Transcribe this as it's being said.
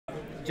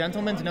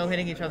Gentlemen's no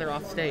hitting each other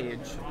off stage.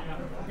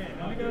 Okay,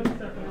 let me go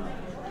second.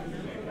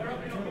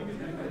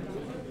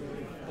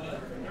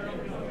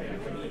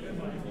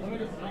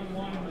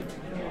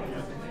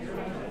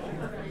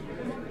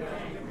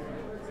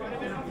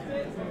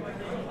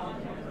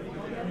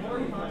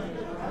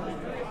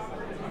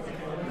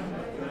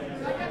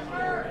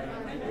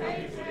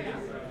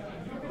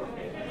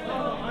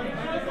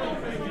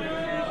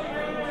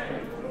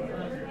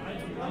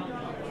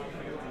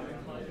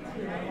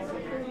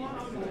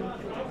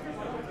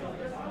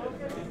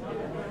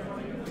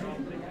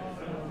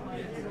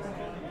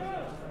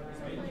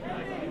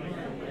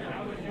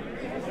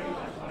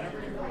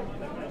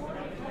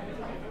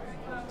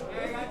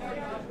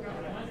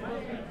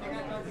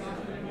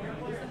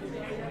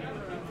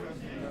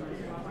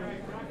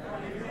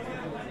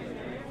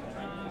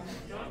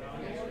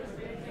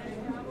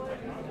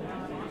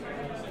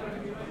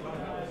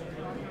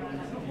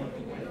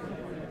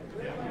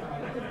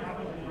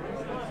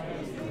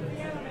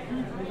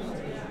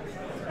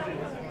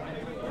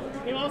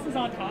 Who else is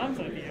on comms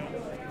with you?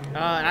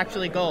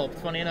 Actually Gulp,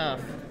 funny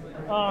enough.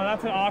 Oh,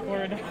 that's an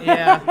awkward.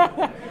 Yeah.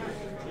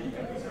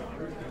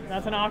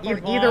 That's an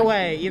awkward one. Either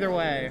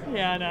way.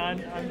 Yeah, no, I'm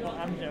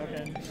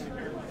joking.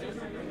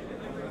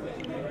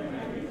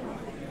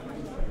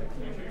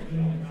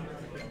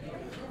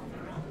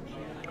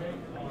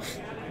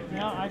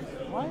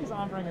 Why is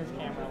Ombranger's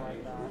camera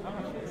like that? I'm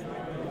not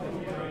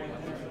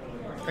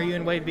sure. Are you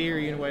in wave B or are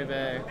you in wave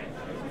A?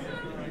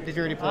 Did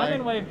you already play? I'm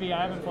in wave B.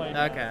 I haven't played.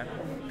 Okay.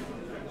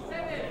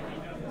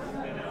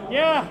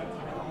 Yeah.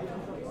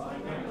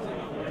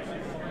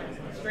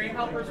 Stream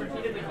helpers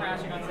repeatedly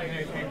crashing on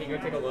secondary screen. Can you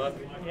go take a look?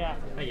 Yeah.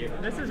 Thank you.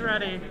 This is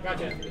ready.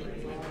 Gotcha.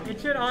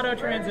 It should auto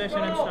transition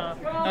and stuff.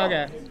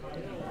 Okay.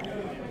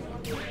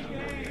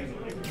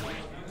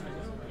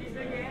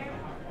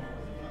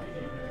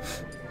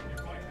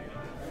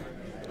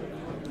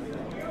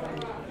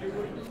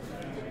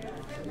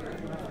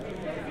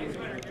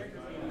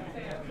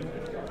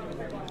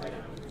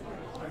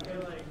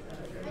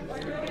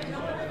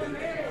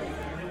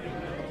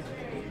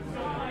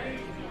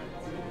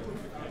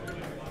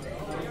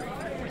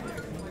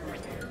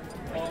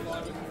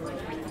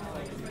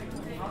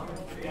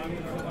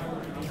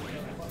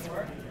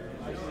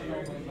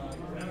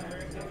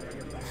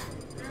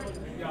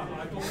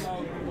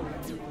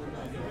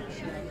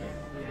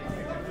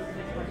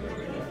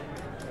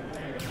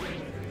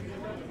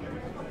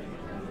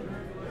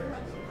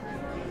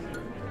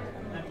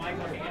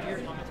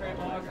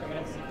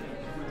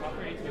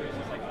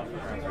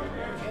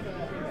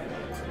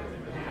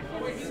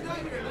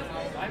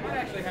 I might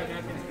actually have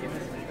napkins in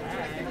this bag.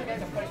 I think you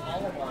guys are putting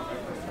all of them on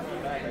there for some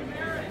bag.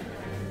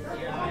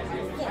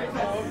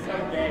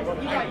 Okay, well,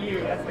 we got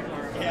you. That's the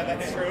karma. Yeah,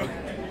 that's true.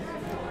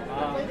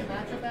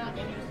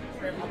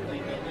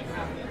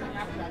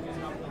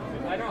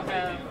 I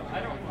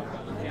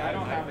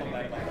don't have any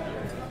leg.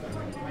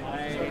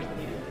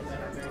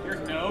 Your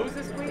nose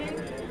is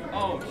bleeding?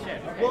 Oh,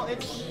 shit. Okay. Well,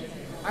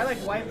 I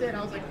like wiped it and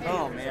I was like, hey.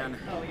 Oh, man.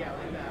 Oh, yeah,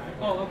 like that.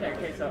 Oh,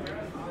 okay, so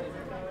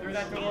through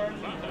that door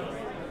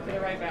to the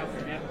right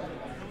bathroom, yeah.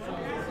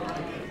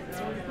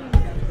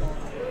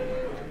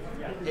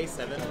 Hey,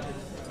 Seven,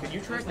 could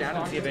you track down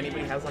and see if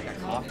anybody has like a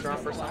cough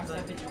drop or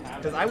something?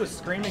 Because I was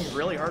screaming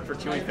really hard for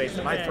Chewy Face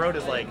and my throat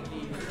is like...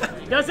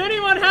 Does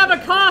anyone have a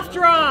cough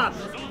drop?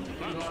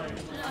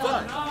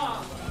 Fuck.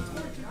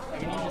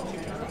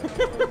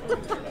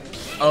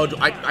 Oh,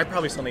 I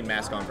probably still need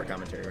mask on for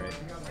commentary, right?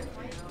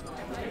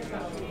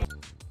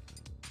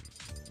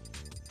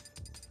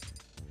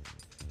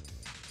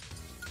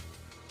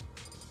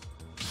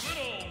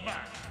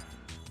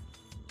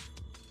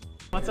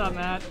 What's up,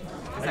 Matt?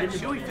 Is that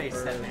Chewy Face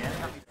said, man?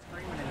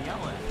 Screaming and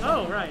yelling.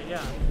 Oh, right,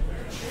 yeah.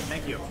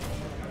 Thank you.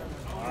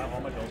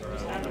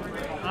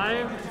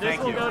 This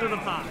will go to the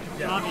pot,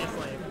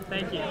 obviously.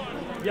 Thank you.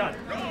 Yeah,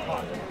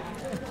 pot.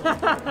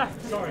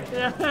 Sorry.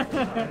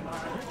 Yeah.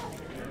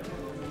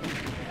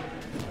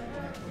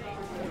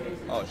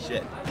 Oh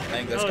shit. I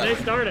think that's they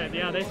started.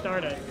 Yeah, they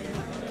started.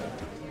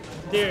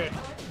 Dude,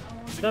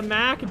 the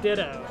Mac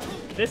Ditto.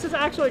 This is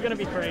actually going to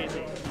be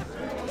crazy.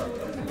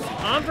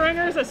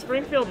 Ombranger's a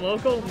Springfield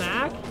local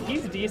Mac.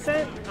 He's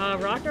decent.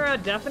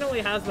 Rocknerrad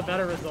definitely has the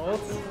better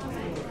results.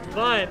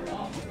 But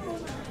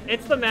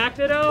it's the Mac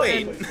Ditto,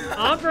 Wait. and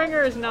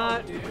Ombranger is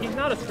not, he's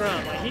not a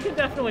scrub. Like, he can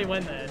definitely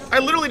win this. I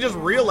literally just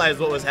realized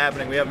what was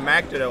happening. We have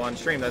Macdido on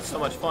stream. That's so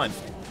much fun.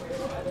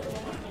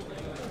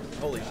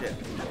 Holy shit.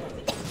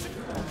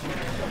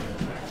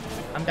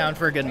 I'm down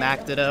for a good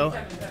Mac Ditto.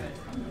 Man,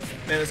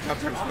 this cup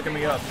time's fucking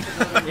me up.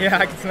 Yeah,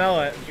 I can smell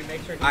it. You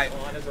make sure he's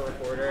on as a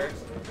reporter.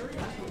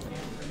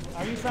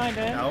 Are you signed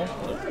in? No?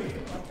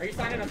 Are you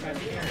signed in on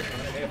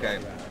Facebook? Okay.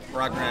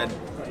 Rocknerrad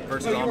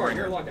versus You're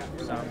Ombranger. logged out.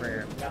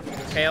 Ombranger.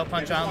 KO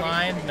Punch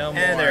online, no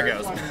more. And there it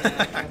goes.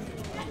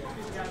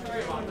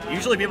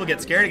 Usually people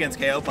get scared against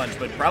KO Punch,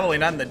 but probably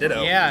not in the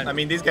Ditto. Yeah. I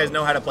mean, these guys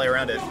know how to play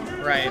around it.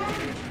 Right.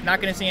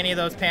 Not going to see any of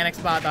those panic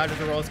spot dodges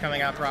or rolls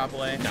coming out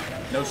probably. No.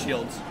 No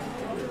shields.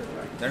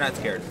 They're not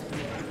scared.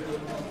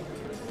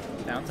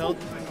 Down tilt.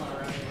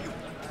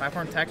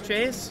 Platform tech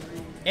chase.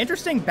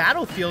 Interesting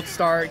battlefield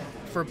start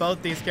for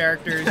both these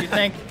characters. You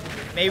think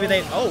maybe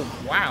they... Oh,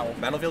 wow.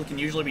 Battlefield can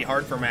usually be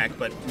hard for Mac,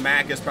 but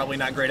Mac is probably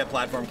not great at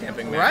platform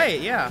camping. Mac. Right,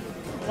 yeah.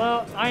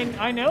 Well,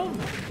 I know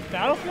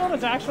Battlefield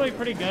is actually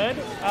pretty good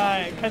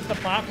because the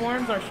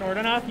platforms are short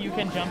enough you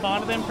can jump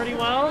onto them pretty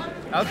well.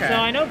 Okay. So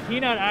I know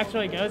Peanut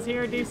actually goes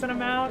here a decent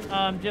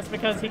amount just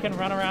because he can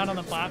run around on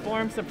the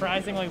platform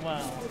surprisingly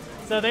well.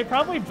 So they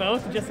probably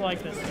both just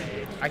like this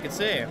stage. I could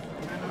see.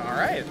 All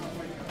right.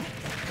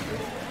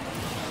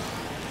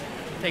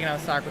 Taking out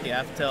stock with the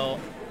F tilt.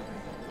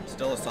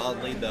 Still a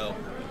solid lead, though.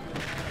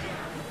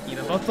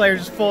 Even both players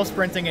just full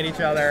sprinting at each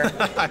other.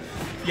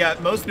 Yeah,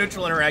 most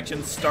neutral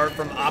interactions start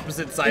from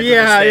opposite sides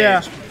Yeah, of the yeah.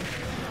 stage.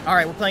 All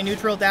right, we're playing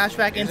neutral, dash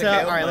back Here's into... a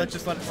All KO right, punch. let's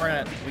just let it... We're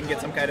gonna... We can get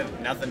some kind of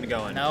nothing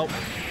going. Nope.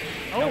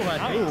 Oh, No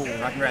punch. nice. Ooh.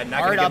 Rocknerrad not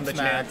Hard going to up give him the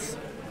smash. chance.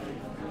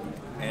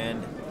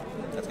 And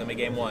that's going to be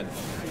game one.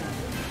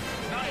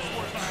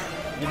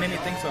 You made me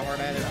think so hard.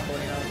 I had it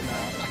floating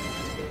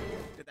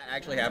out. Did that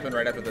actually happen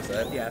right after the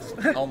set? Yes.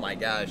 Oh my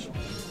gosh.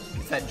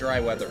 It's that dry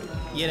weather.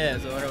 It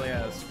is. It literally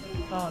is.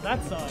 Oh,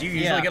 that sucks. Do you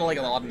usually Yeah. get like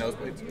a lot of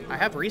nosebleeds? I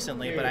have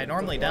recently, but I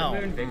normally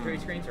don't. Victory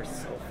screens are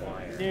so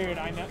fire. Dude,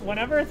 I know.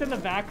 Whenever it's in the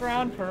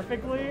background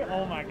perfectly,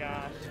 oh my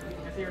gosh.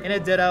 In a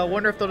ditto,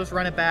 wonder if they'll just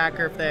run it back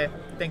or if they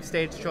think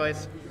stage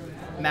choice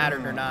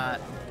mattered or not.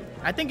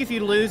 I think if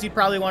you lose, you'd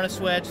probably want to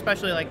switch,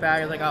 especially like that.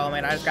 You're like, oh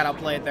man, I just got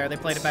outplayed there. They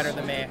played it better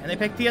than me. And they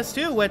picked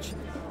PS2, which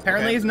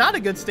apparently is not a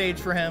good stage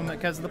for him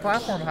because of the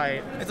platform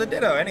height. It's a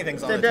ditto.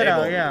 Anything's on It's a the ditto,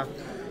 table. yeah.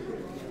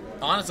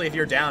 Honestly, if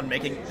you're down,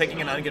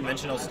 picking an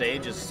unconventional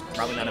stage is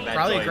probably not a bad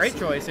Probably choice. a great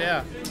choice,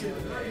 yeah.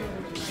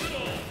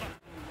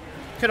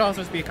 Could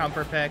also just be a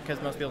comfort pick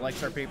because most people like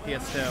start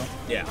PS2.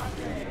 Yeah.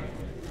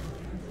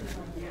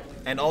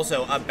 And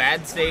also, a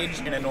bad stage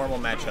in a normal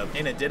matchup,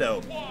 in a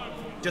ditto,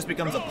 just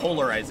becomes a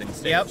polarizing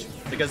stage. Yep.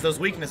 Because those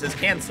weaknesses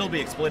can still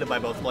be exploited by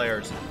both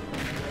players.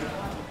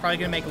 Probably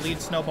gonna make lead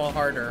snowball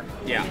harder.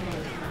 Yeah.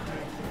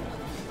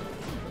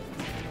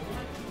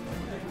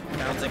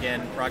 Once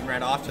again,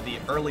 Rocknerrad off to the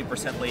early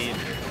percent lead.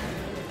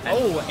 And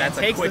Oh, and that's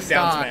a takes quick the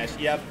down stock. smash.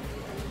 Yep.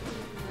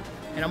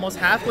 And almost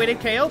halfway to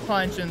KO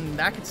punch, and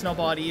that could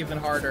snowball it even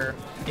harder.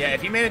 Yeah,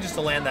 if he manages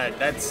to land that,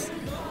 that's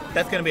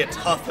going to be a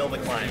tough hill to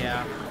climb.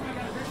 Yeah.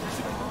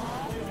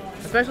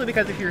 Especially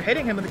because if you're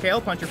hitting him with the KO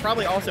punch, you're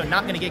probably also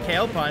not going to get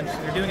KO punch.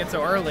 You're doing it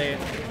so early.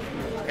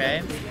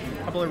 Okay.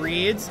 Couple of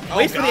reads. Oh,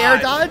 Waits for the air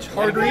God. dodge.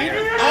 Hard read.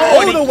 and Oh,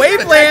 he the keeps wave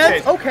the land.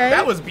 tech chase. Okay.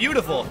 That was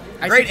beautiful.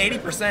 I Great see-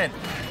 80%.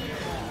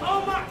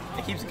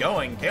 It keeps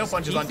going. KO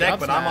punch is keeps on the deck, up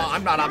but smash.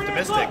 I'm not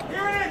optimistic.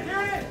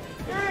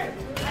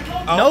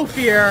 Oh, No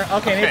fear.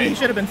 Okay, maybe Okay. he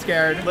should have been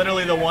scared.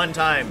 Literally the one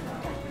time.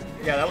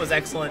 Yeah, that was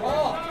excellent.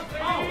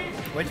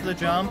 Wait for the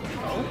jump.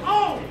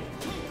 Oh.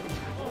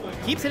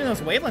 Keeps hitting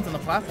those wavelengths on the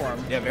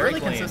platform. Yeah, very really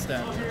clean.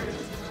 consistent.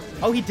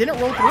 Oh, he didn't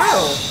roll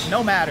through.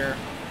 No matter.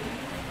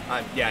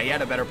 Yeah, he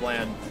had a better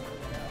plan.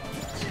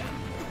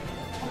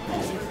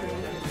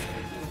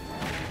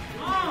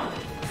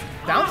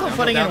 Down tilt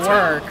putting in down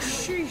work.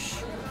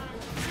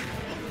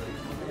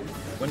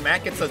 When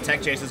Matt gets those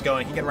tech chases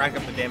going, he can rack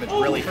up the damage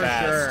really For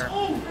fast.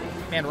 sure.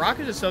 Man, Rock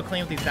is just so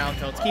clean with these down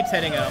tilts. Keeps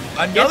hitting him.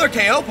 Another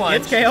KO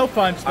punch. It's KO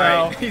punch though.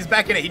 All right, he's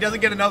back in it. He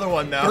doesn't get another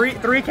one though.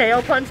 Three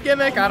KO punch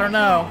gimmick? I don't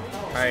know.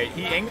 All right,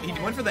 he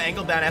went for the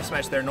angled down F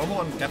smash there. Normal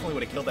one definitely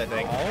would have killed, I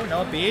think. Oh,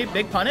 no B.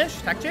 Big punish.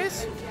 Tech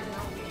chase?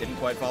 Didn't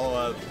quite follow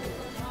up.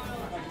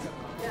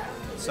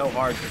 So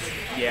hard.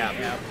 Yeah.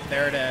 Yeah,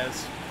 there it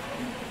is.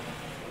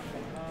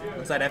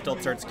 Once that F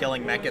tilt starts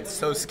killing, Matt gets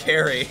so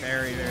scary.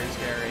 Very, very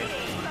scary.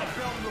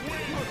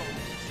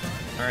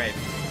 All right.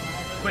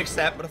 Quick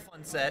set, but a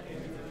fun set.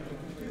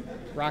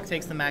 Rock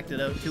takes the Mac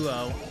Ditto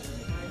 2-0.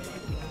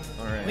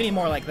 All right. We need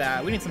more like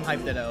that. We need some hype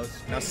Dittos.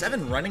 Now,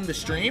 Seven running the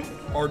stream,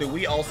 or do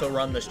we also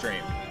run the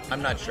stream?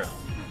 I'm not sure.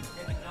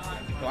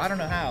 Well, I don't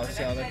know how,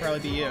 so that'd probably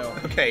be you.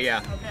 Okay,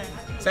 yeah.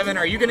 Seven,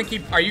 are you gonna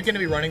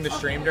be running the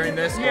stream during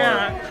this?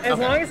 Yeah, Or? as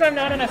Okay. long as I'm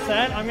not in a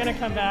set, I'm gonna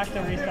come back to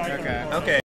restart. the Okay. recording. Okay.